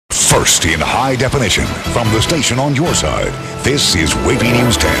First in high definition from the station on your side, this is WAVY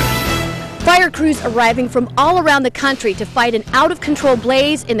News 10. Fire crews arriving from all around the country to fight an out-of-control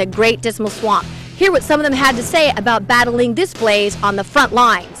blaze in the Great Dismal Swamp. Hear what some of them had to say about battling this blaze on the front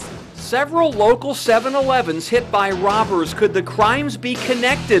lines. Several local 7-Elevens hit by robbers. Could the crimes be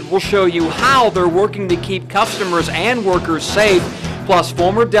connected? We'll show you how they're working to keep customers and workers safe. Plus,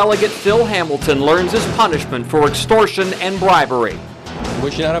 former Delegate Phil Hamilton learns his punishment for extortion and bribery.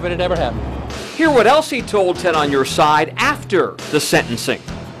 Wish none of it had ever happened. Hear what else he told 10 on your side after the sentencing.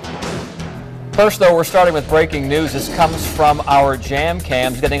 First, though, we're starting with breaking news. This comes from our jam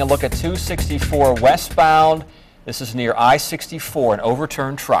cams, getting a look at 264 westbound. This is near I-64, an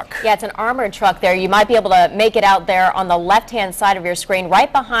overturned truck. Yeah, it's an armored truck there. You might be able to make it out there on the left-hand side of your screen,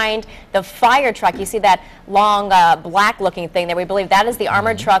 right behind the fire truck. You see that long black-looking thing there. We believe that is the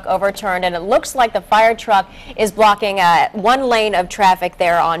armored truck overturned, and it looks like the fire truck is blocking one lane of traffic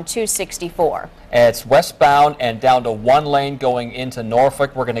there on 264. It's westbound and down to one lane going into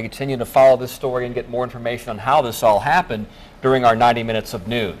Norfolk. We're going to continue to follow this story and get more information on how this all happened during our 90 minutes of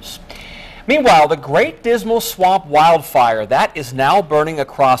news. Meanwhile, the Great Dismal Swamp wildfire, that is now burning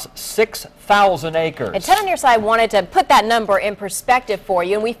across 6,000 acres. And 10 on your side wanted to put that number in perspective for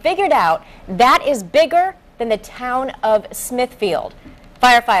you, and we figured out that is bigger than the town of Smithfield.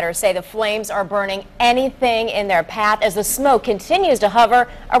 Firefighters say the flames are burning anything in their path as the smoke continues to hover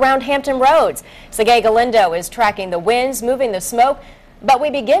around Hampton roads. Sergey Galindo is tracking the winds, moving the smoke, but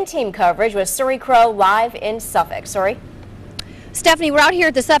we begin team coverage with Surrey Crow live in Suffolk. Surrey? Stephanie, we're out here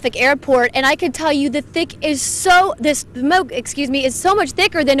at the Suffolk Airport, and I can tell you the smoke, is so much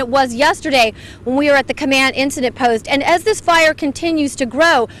thicker than it was yesterday when we were at the command incident post. And as this fire continues to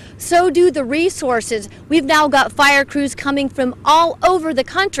grow, so do the resources. We've now got fire crews coming from all over the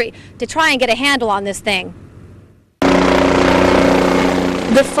country to try and get a handle on this thing.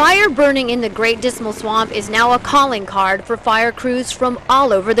 The fire burning in the Great Dismal Swamp is now a calling card for fire crews from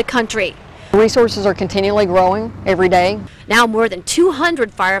all over the country. Resources are continually growing every day. Now more than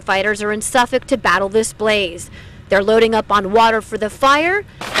 200 firefighters are in Suffolk to battle this blaze. They're loading up on water for the fire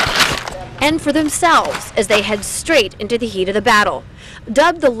and for themselves as they head straight into the heat of the battle.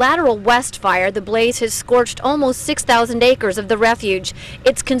 Dubbed the Lateral West Fire, the blaze has scorched almost 6,000 acres of the refuge.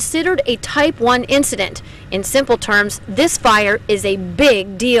 It's considered a Type 1 incident. In simple terms, this fire is a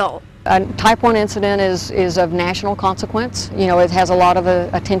big deal. A Type 1 incident is of national consequence. You know, it has a lot of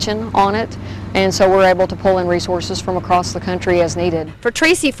attention on it, and so we're able to pull in resources from across the country as needed. For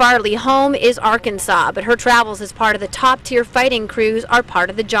Tracy Farley, home is Arkansas, but her travels as part of the top-tier fighting crews are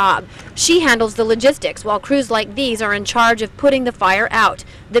part of the job. She handles the logistics, while crews like these are in charge of putting the fire out.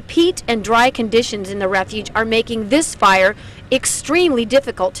 The peat and dry conditions in the refuge are making this fire extremely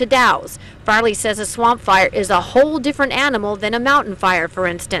difficult to douse. Farley says a swamp fire is a whole different animal than a mountain fire, for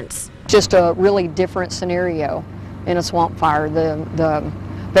instance. Just a really different scenario in a swamp fire. The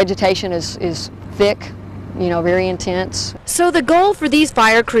vegetation is thick, you know, very intense. So the goal for these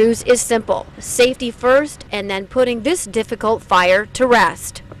fire crews is simple: safety first, and then putting this difficult fire to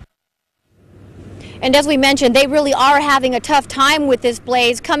rest. And as we mentioned, they really are having a tough time with this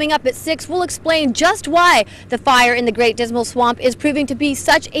blaze. Coming up at 6, we'll explain just why the fire in the Great Dismal Swamp is proving to be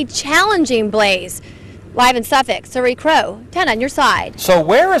such a challenging blaze. Live in Suffolk, Surrey Crow, 10 on your side. So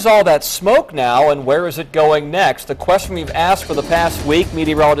where is all that smoke now, and where is it going next? The question we've asked for the past week.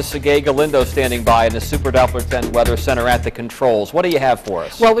 Meteorologist Sergey Galindo standing by in the Super Doppler 10 Weather Center at the controls. What do you have for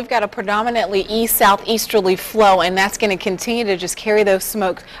us? Well, we've got a predominantly east-southeasterly flow, and that's going to continue to just carry those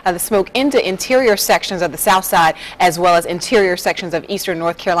the smoke into interior sections of the south side, as well as interior sections of eastern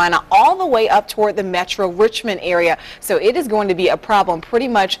North Carolina, all the way up toward the metro Richmond area. So it is going to be a problem pretty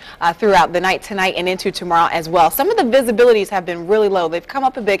much throughout the night tonight and into tomorrow as well. Some of the visibilities have been really low. They've come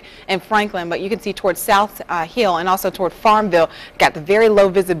up a bit in Franklin, but you can see towards South Hill and also toward Farmville, got the very low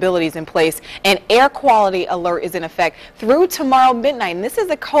visibilities in place, and air quality alert is in effect through tomorrow midnight. And this is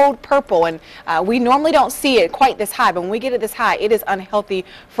a code purple, and we normally don't see it quite this high, but when we get it this high, it is unhealthy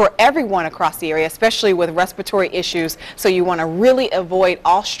for everyone across the area, especially with respiratory issues. So you want to really avoid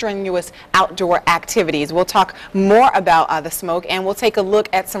all strenuous outdoor activities. We'll talk more about the smoke, and we'll take a look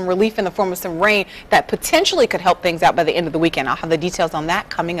at some relief in the form of some rain that potentially could help things out by the end of the weekend. I'll have the details on that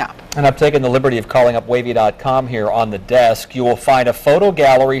coming up. And I've taken the liberty of calling up WAVY.com here on the desk. You will find a photo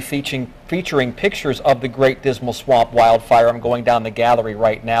gallery featuring pictures of the Great Dismal Swamp wildfire. I'm going down the gallery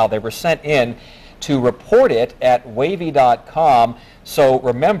right now. They were sent in to report it at WAVY.com. So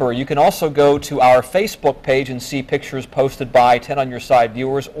remember, you can also go to our Facebook page and see pictures posted by 10 on Your Side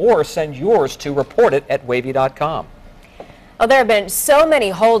viewers, or send yours to report it at WAVY.com. Well, there have been so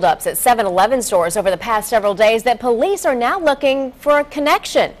many holdups at 7-Eleven stores over the past several days that police are now looking for a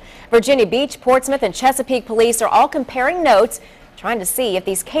connection. Virginia Beach, Portsmouth, and Chesapeake police are all comparing notes, trying to see if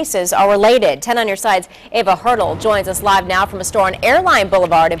these cases are related. 10 on your side's Ava Hurdle joins us live now from a store on Airline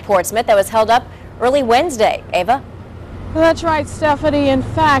Boulevard in Portsmouth that was held up early Wednesday. Ava? That's right, Stephanie. In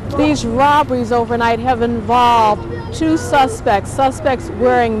fact, these robberies overnight have involved two suspects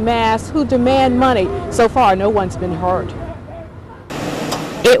wearing masks who demand money. So far, no one's been hurt.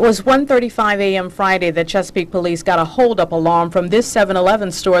 It was 1:35 a.m. Friday that Chesapeake police got a holdup alarm from this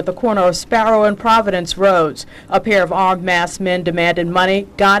 7-Eleven store at the corner of Sparrow and Providence Roads. A pair of armed masked men demanded money,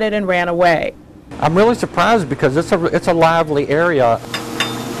 got it, and ran away. I'm really surprised because it's a lively area.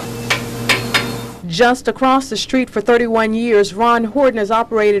 Just across the street for 31 years, Ron Horton has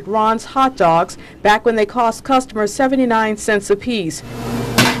operated Ron's Hot Dogs back when they cost customers 79 cents apiece.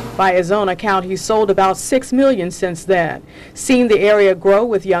 By his own account, he's sold about $6 million since then. Seen the area grow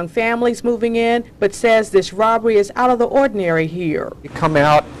with young families moving in, but says this robbery is out of the ordinary here. You come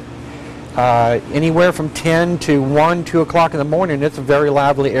out anywhere from 10 to 1, 2 o'clock in the morning. It's a very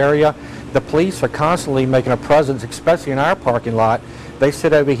lively area. The police are constantly making a presence, especially in our parking lot. They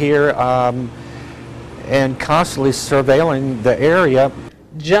sit over here and constantly surveilling the area.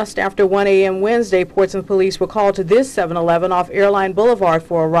 Just after 1 a.m. Wednesday, Portsmouth police were called to this 7-Eleven off Airline Boulevard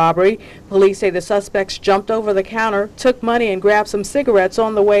for a robbery. Police say the suspects jumped over the counter, took money, and grabbed some cigarettes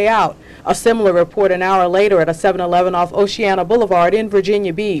on the way out. A similar report an hour later at a 7-Eleven off Oceana Boulevard in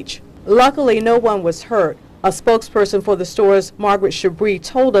Virginia Beach. Luckily, no one was hurt. A spokesperson for the stores, Margaret Chabris,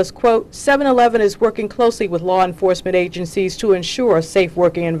 told us, quote, 7-Eleven is working closely with law enforcement agencies to ensure a safe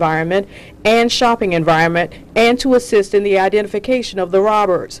working environment and shopping environment and to assist in the identification of the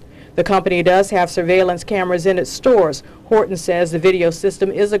robbers. The company does have surveillance cameras in its stores. Horton says the video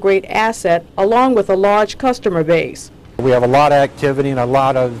system is a great asset along with a large customer base. We have a lot of activity and a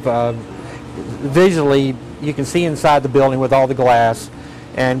lot of visually you can see inside the building with all the glass,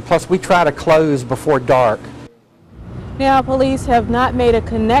 and plus we try to close before dark. Now, police have not made a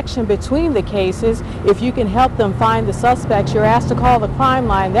connection between the cases. If you can help them find the suspects, you're asked to call the crime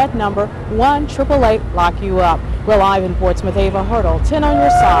line. That number, 1-888-LOCK-YOU-UP. We're live in Portsmouth. Ava Hurdle, 10 on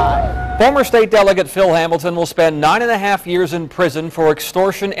your side. Former State Delegate Phil Hamilton will spend 9.5 years in prison for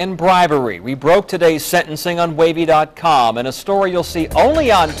extortion and bribery. We broke today's sentencing on WAVY.com. In a story you'll see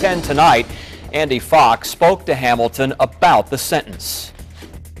only on 10 tonight, Andy Fox spoke to Hamilton about the sentence.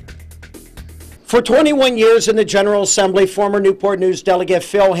 For 21 years in the General Assembly, former Newport News delegate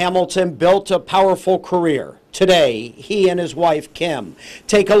Phil Hamilton built a powerful career. Today, he and his wife, Kim,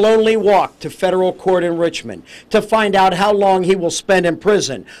 take a lonely walk to federal court in Richmond to find out how long he will spend in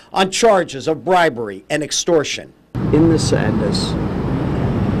prison on charges of bribery and extortion. In the sadness,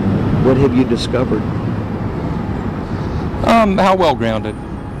 what have you discovered? How well-grounded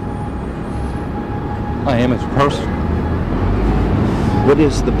I am as a person. What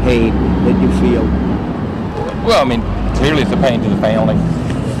is the pain that you feel? Well, I mean, clearly it's a pain to the family.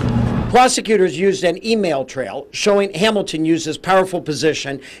 Prosecutors used an email trail showing Hamilton used his powerful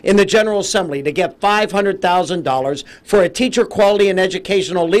position in the General Assembly to get $500,000 for a Teacher Quality and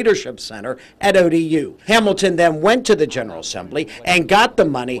Educational Leadership Center at ODU. Hamilton then went to the General Assembly and got the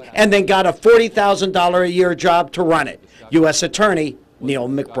money and then got a $40,000 a year job to run it. U.S. Attorney Neil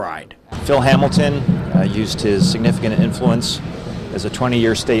McBride. Phil Hamilton used his significant influence as a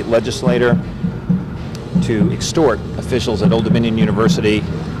 20-year state legislator to extort officials at Old Dominion University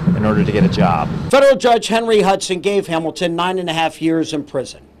in order to get a job. Federal Judge Henry Hudson gave Hamilton 9.5 years in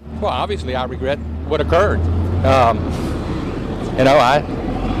prison. Well, obviously I regret what occurred. You know, I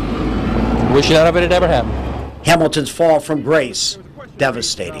wish none of it had ever happened. Hamilton's fall from grace,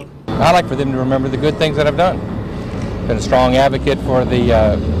 devastating. I like for them to remember the good things that I've done. Been a strong advocate for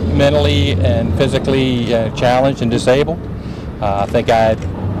the mentally and physically challenged and disabled. I think I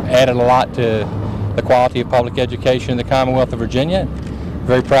added a lot to the quality of public education in the Commonwealth of Virginia.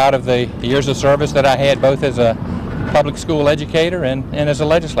 Very proud of the years of service that I had both as a public school educator and as a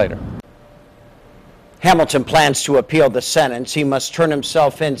legislator. Hamilton plans to appeal the sentence. He must turn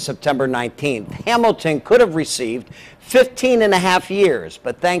himself in September 19th. Hamilton could have received 15.5 years,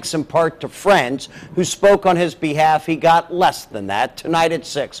 but thanks in part to friends who spoke on his behalf, he got less than that. Tonight at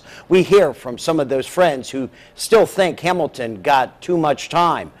 6, we hear from some of those friends who still think Hamilton got too much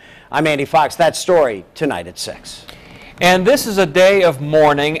time. I'm Andy Fox. That story tonight at 6. And this is a day of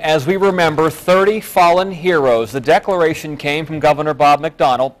mourning as we remember 30 fallen heroes. The declaration came from Governor Bob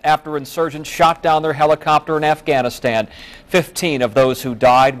McDonnell after insurgents shot down their helicopter in Afghanistan. 15 of those who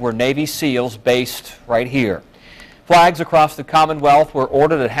died were Navy SEALs based right here. Flags across the Commonwealth were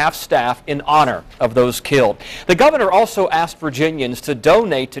ordered at half-staff in honor of those killed. The governor also asked Virginians to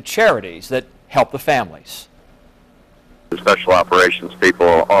donate to charities that help the families. The special operations people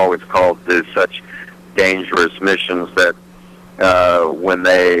are always called to do such dangerous missions that when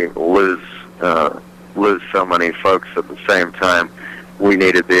they lose so many folks at the same time, we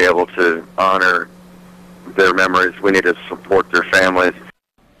need to be able to honor their memories. We need to support their families.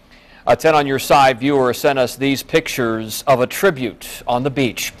 A 10 on Your Side viewer sent us these pictures of a tribute on the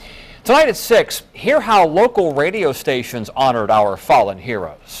beach. Tonight at 6, hear how local radio stations honored our fallen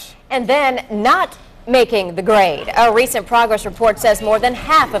heroes. And then not making the grade. A recent progress report says more than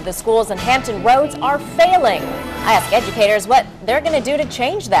half of the schools in Hampton Roads are failing. I ask educators what they're going to do to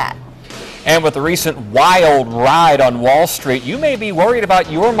change that. And with the recent wild ride on Wall Street, you may be worried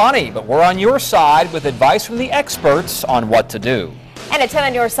about your money, but we're on your side with advice from the experts on what to do. And a 10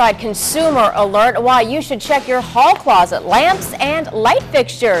 on Your Side consumer alert, why you should check your hall closet lamps and light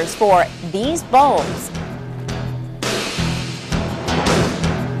fixtures for these bulbs.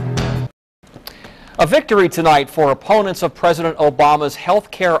 A victory tonight for opponents of President Obama's health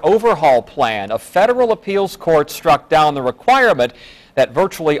care overhaul plan. A federal appeals court struck down the requirement that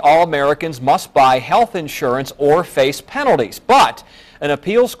virtually all Americans must buy health insurance or face penalties. But an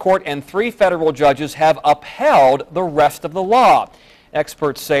appeals court and 3 federal judges have upheld the rest of the law.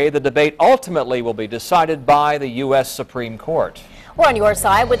 Experts say the debate ultimately will be decided by the U.S. Supreme Court. We're on your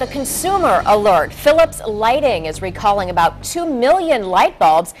side with a consumer alert. Philips Lighting is recalling about 2 million light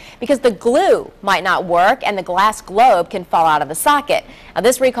bulbs because the glue might not work and the glass globe can fall out of the socket. Now,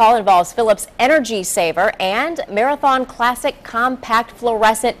 this recall involves Philips Energy Saver and Marathon Classic Compact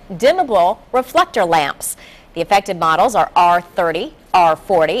Fluorescent Dimmable Reflector Lamps. The affected models are R30,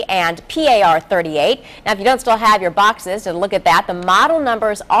 R40, and PAR38. Now, if you don't still have your boxes to look at that, the model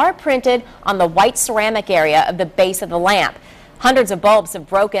numbers are printed on the white ceramic area of the base of the lamp. Hundreds of bulbs have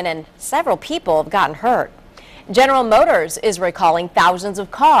broken and several people have gotten hurt. General Motors is recalling thousands of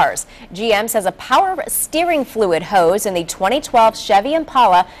cars. GM says a power steering fluid hose in the 2012 Chevy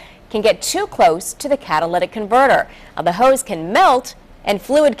Impala can get too close to the catalytic converter. Now, the hose can melt and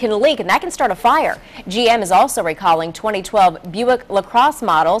fluid can leak, and that can start a fire. GM is also recalling 2012 Buick LaCrosse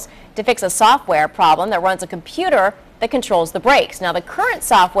models to fix a software problem that runs a computer that controls the brakes. Now, the current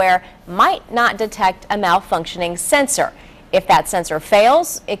software might not detect a malfunctioning sensor. If that sensor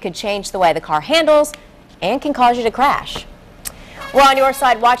fails, it could change the way the car handles and can cause you to crash. We're on your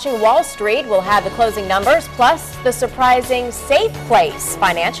side watching Wall Street. We'll have the closing numbers plus the surprising safe place.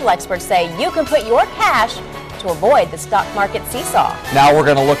 Financial experts say you can put your cash to avoid the stock market seesaw. Now we're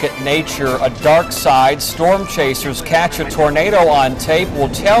going to look at nature, a dark side. Storm chasers catch a tornado on tape. We'll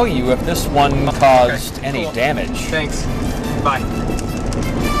tell you if this one caused any damage. Thanks. Bye.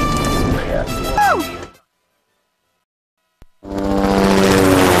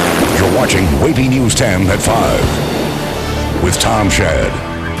 You're watching WAVY News 10 at 5 with Tom Shad,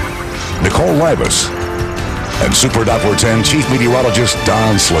 Nicole Libus, and Super Doppler 10 Chief Meteorologist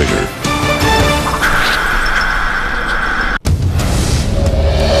Don Slater.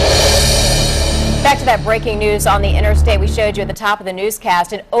 Back to that breaking news on the interstate we showed you at the top of the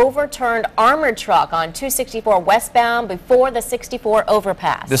newscast. An overturned armored truck on 264 westbound before the 64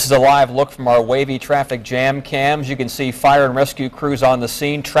 overpass. This is a live look from our WAVY traffic jam cams. You can see fire and rescue crews on the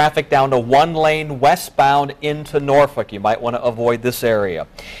scene. Traffic down to 1 lane westbound into Norfolk. You might want to avoid this area.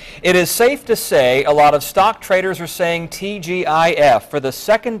 It is safe to say a lot of stock traders are saying TGIF. For the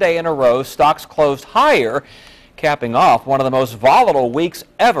second day in a row, stocks closed higher, capping off one of the most volatile weeks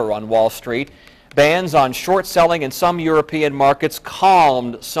ever on Wall Street. Bans on short selling in some European markets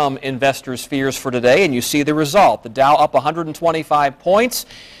calmed some investors' fears for today, and you see the result. The Dow up 125 points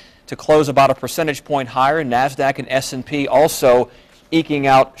to close about a percentage point higher. NASDAQ and S&P also eking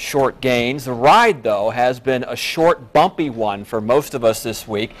out short gains. The ride, though, has been a short, bumpy one for most of us this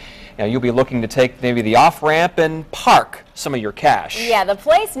week. Now, you'll be looking to take maybe the off-ramp and park some of your cash. Yeah, the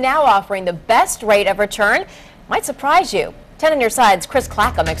place now offering the best rate of return might surprise you. 10 on your side's Chris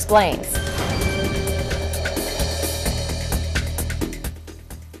Clackham explains.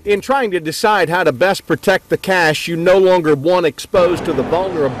 In trying to decide how to best protect the cash you no longer want exposed to the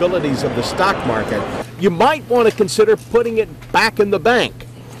vulnerabilities of the stock market, you might want to consider putting it back in the bank.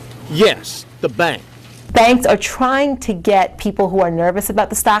 Yes, the bank. Banks are trying to get people who are nervous about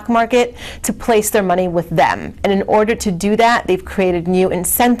the stock market to place their money with them. And in order to do that, they've created new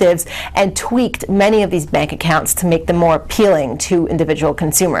incentives and tweaked many of these bank accounts to make them more appealing to individual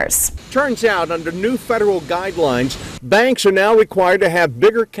consumers. Turns out, under new federal guidelines, banks are now required to have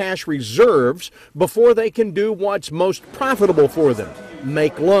bigger cash reserves before they can do what's most profitable for them,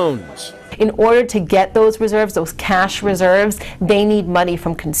 make loans. in order to get those reserves, those cash reserves, they need money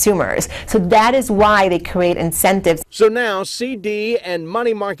from consumers. So that is why they create incentives. So now CD and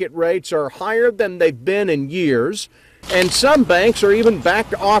money market rates are higher than they've been in years, and some banks are even back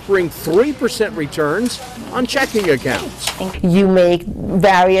to offering 3% returns on checking accounts. You make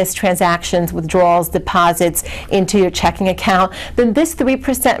various transactions, withdrawals, deposits into your checking account, then this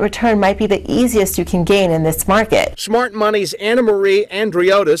 3% return might be the easiest you can gain in this market. Smart Money's Anna Marie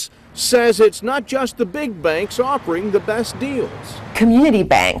Andriotis says it's not just the big banks offering the best deals. Community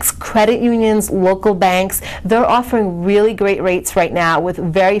banks, credit unions, local banks, they're offering really great rates right now with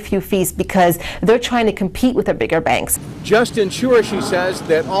very few fees because they're trying to compete with the bigger banks. Just ensure, she says,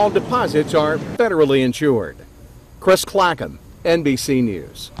 that all deposits are federally insured. Chris Clackham, NBC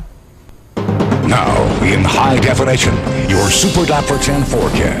News. Now, in high definition, your Super Doppler 10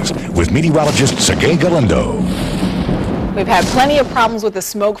 forecast with meteorologist Sergey Galindo. We've had plenty of problems with the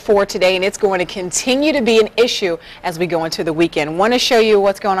smoke for today, and it's going to continue to be an issue as we go into the weekend. Want to show you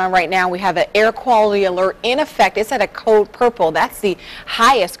what's going on right now. We have an air quality alert in effect. It's at a code purple. That's the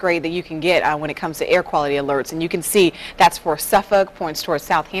highest grade that you can get when it comes to air quality alerts. And you can see that's for Suffolk, points towards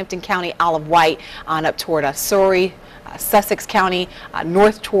Southampton County, Isle of Wight, on up toward Surrey, Sussex County,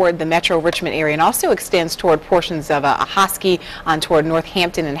 north toward the Metro Richmond area, and also extends toward portions of Hosky on toward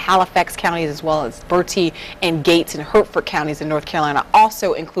Northampton and Halifax counties, as well as Bertie and Gates and Hertford counties in North Carolina,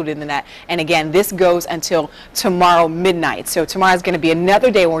 also included in that. And again, this goes until tomorrow midnight. So tomorrow is going to be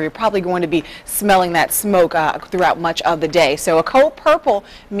another day where you're probably going to be smelling that smoke throughout much of the day. So a cold purple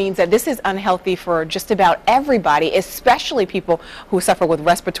means that this is unhealthy for just about everybody, especially people who suffer with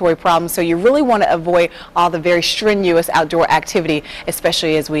respiratory problems. So you really want to avoid all the very strenuous outdoor activity,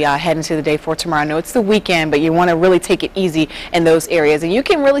 especially as we head into the day for tomorrow. I know it's the weekend, but you want to really take it easy in those areas. And you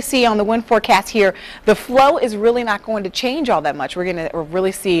can really see on the wind forecast here, the flow is really not going to change all that much. We're going to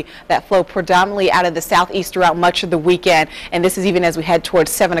really see that flow predominantly out of the southeast throughout much of the weekend. And this is even as we head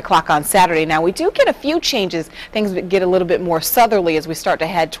towards 7 o'clock on Saturday. Now, we do get a few changes. Things get a little bit more southerly as we start to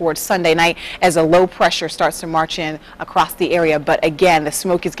head towards Sunday night as a low pressure starts to march in across the area. But again, the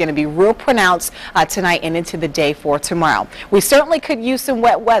smoke is going to be real pronounced tonight and into the day for tomorrow. We certainly could use some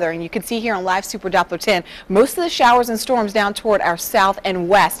wet weather, and you can see here on Live Super Doppler 10 most of the showers and storms down toward our south and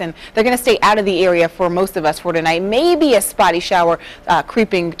west, and they're going to stay out of the area for most of us for tonight. Maybe a spotty shower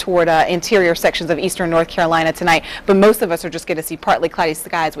creeping toward interior sections of eastern North Carolina tonight, but most of us are just going to see partly cloudy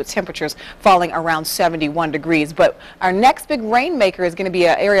skies with temperatures falling around 71 degrees. But our next big rainmaker is going to be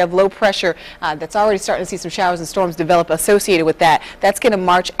an area of low pressure that's already starting to see some showers and storms develop associated with that. That's going to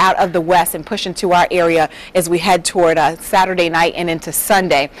march out of the west and push into our area as we head toward Saturday night and into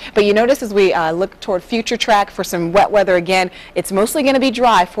Sunday. But you notice as we look toward future track for some wet weather again, it's mostly going to be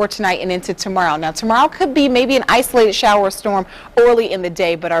dry for tonight and into tomorrow. Now tomorrow could be maybe an isolated shower or storm early in the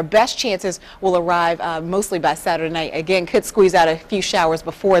day, but our best chances will arrive mostly by Saturday night. Again, could squeeze out a few showers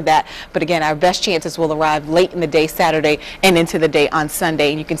before that, but again, our best chances will arrive late in the day Saturday and into the day on Sunday.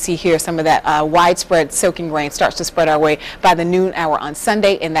 And you can see here some of that widespread soaking rain starts to spread our way by the noon hour on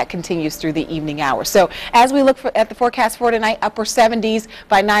Sunday, and that continues through the evening hour. So as we look at the forecast for tonight, upper 70s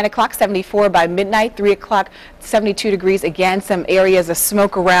by 9 o'clock, 74 by midnight, 3 o'clock, 72 degrees. Again, some areas of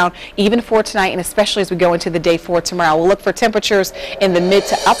smoke around even for tonight, and especially as we go into the day for tomorrow. We'll look for temperatures in the mid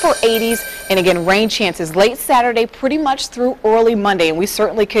to upper 80s, and again, rain chances late Saturday pretty much through early Monday, and we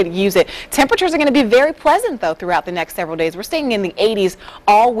certainly could use it. Temperatures are going to be very pleasant, though, throughout the next several days. We're staying in the 80s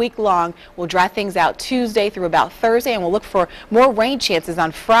all week long. We'll dry things out Tuesday through about Thursday, and we'll look for more rain chances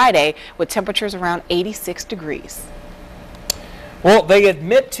on Friday with temperatures around 86 degrees. Well, they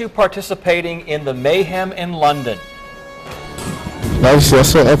admit to participating in the mayhem in London. Obviously, I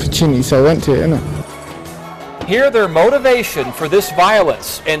saw opportunity, so I went to it, innit? Hear their motivation for this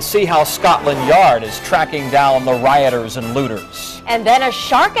violence and see how Scotland Yard is tracking down the rioters and looters. And then a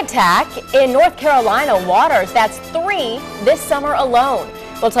shark attack in North Carolina waters. That's 3 this summer alone.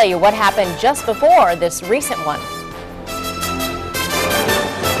 We'll tell you what happened just before this recent one.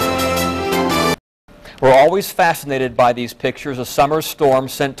 We're always fascinated by these pictures. A summer storm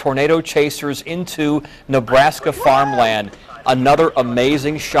sent tornado chasers into Nebraska farmland. Another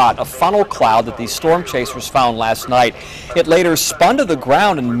amazing shot, a funnel cloud that these storm chasers found last night. It later spun to the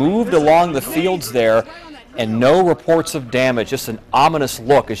ground and moved along the fields there, and no reports of damage. Just an ominous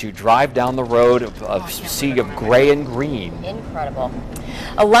look as you drive down the road of a sea of gray and green. Incredible.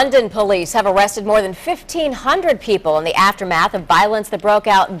 London police have arrested more than 1,500 people in the aftermath of violence that broke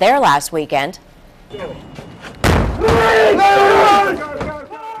out there last weekend.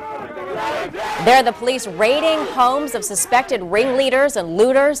 There, the police raiding homes of suspected ringleaders and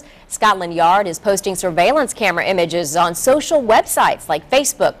looters. Scotland Yard is posting surveillance camera images on social websites like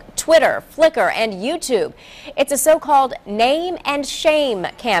Facebook, Twitter, Flickr, and YouTube. It's a so-called name and shame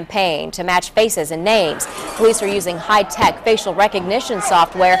campaign to match faces and names. Police are using high-tech facial recognition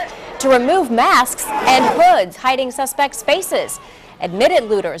software to remove masks and hoods hiding suspects' faces. Admitted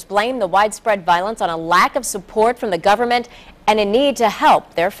looters blame the widespread violence on a lack of support from the government and a need to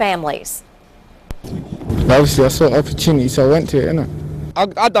help their families. Obviously, I saw an opportunity, so I went to it,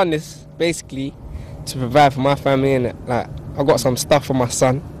 innit? I done this basically to provide for my family, innit? Like, I got some stuff for my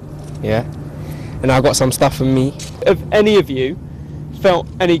son, yeah, and I got some stuff for me. Have any of you felt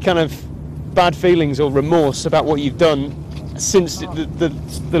any kind of bad feelings or remorse about what you've done since the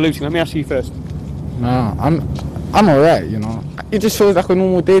looting? Let me ask you first. No, I'm alright, you know. It just feels like a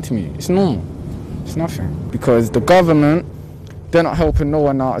normal day to me. It's normal. It's nothing. Because the government, they're not helping no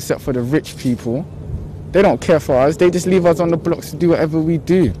one out except for the rich people. They don't care for us. They just leave us on the blocks to do whatever we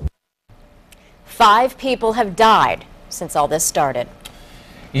do. 5 people have died since all this started.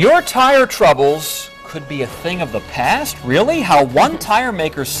 Your tire troubles could be a thing of the past? Really? How one tire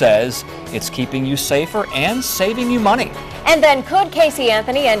maker says it's keeping you safer and saving you money. And then could Casey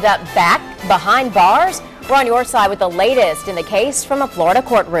Anthony end up back behind bars? We're on your side with the latest in the case from a Florida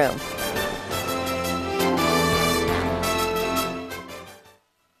courtroom.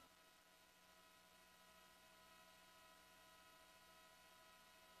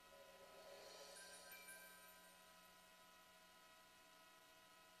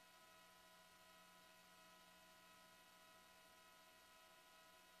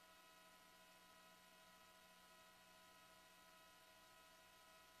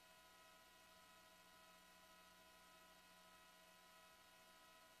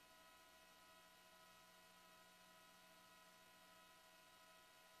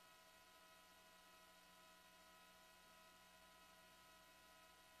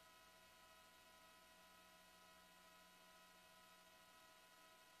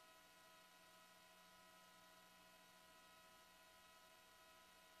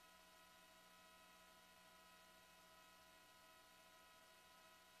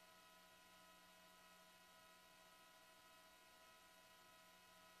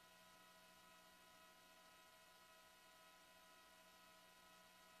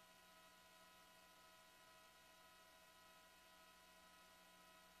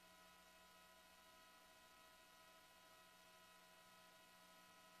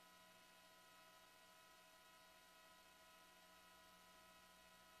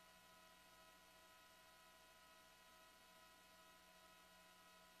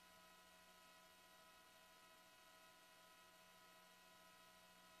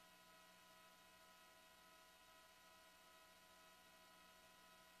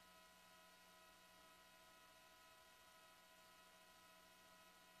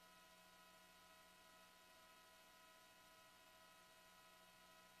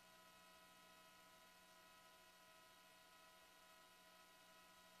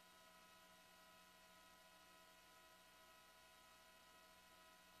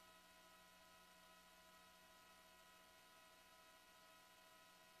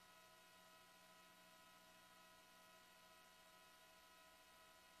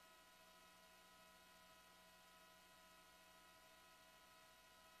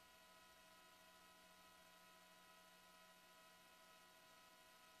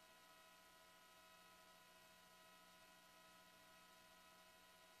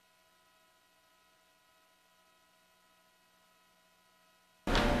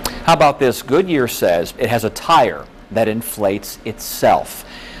 How about this? Goodyear says it has a tire that inflates itself.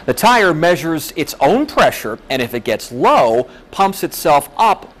 The tire measures its own pressure, and if it gets low, pumps itself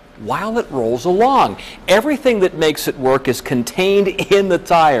up while it rolls along. Everything that makes it work is contained in the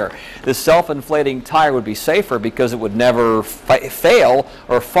tire. The self-inflating tire would be safer because it would never fail,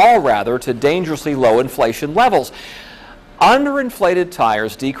 or fall rather, to dangerously low inflation levels. Underinflated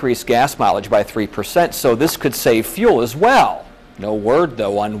tires decrease gas mileage by 3%, so this could save fuel as well. No word,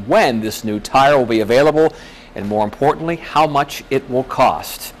 though, on when this new tire will be available, and more importantly, how much it will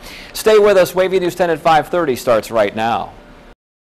cost. Stay with us. WAVY News 10 at 5:30 starts right now.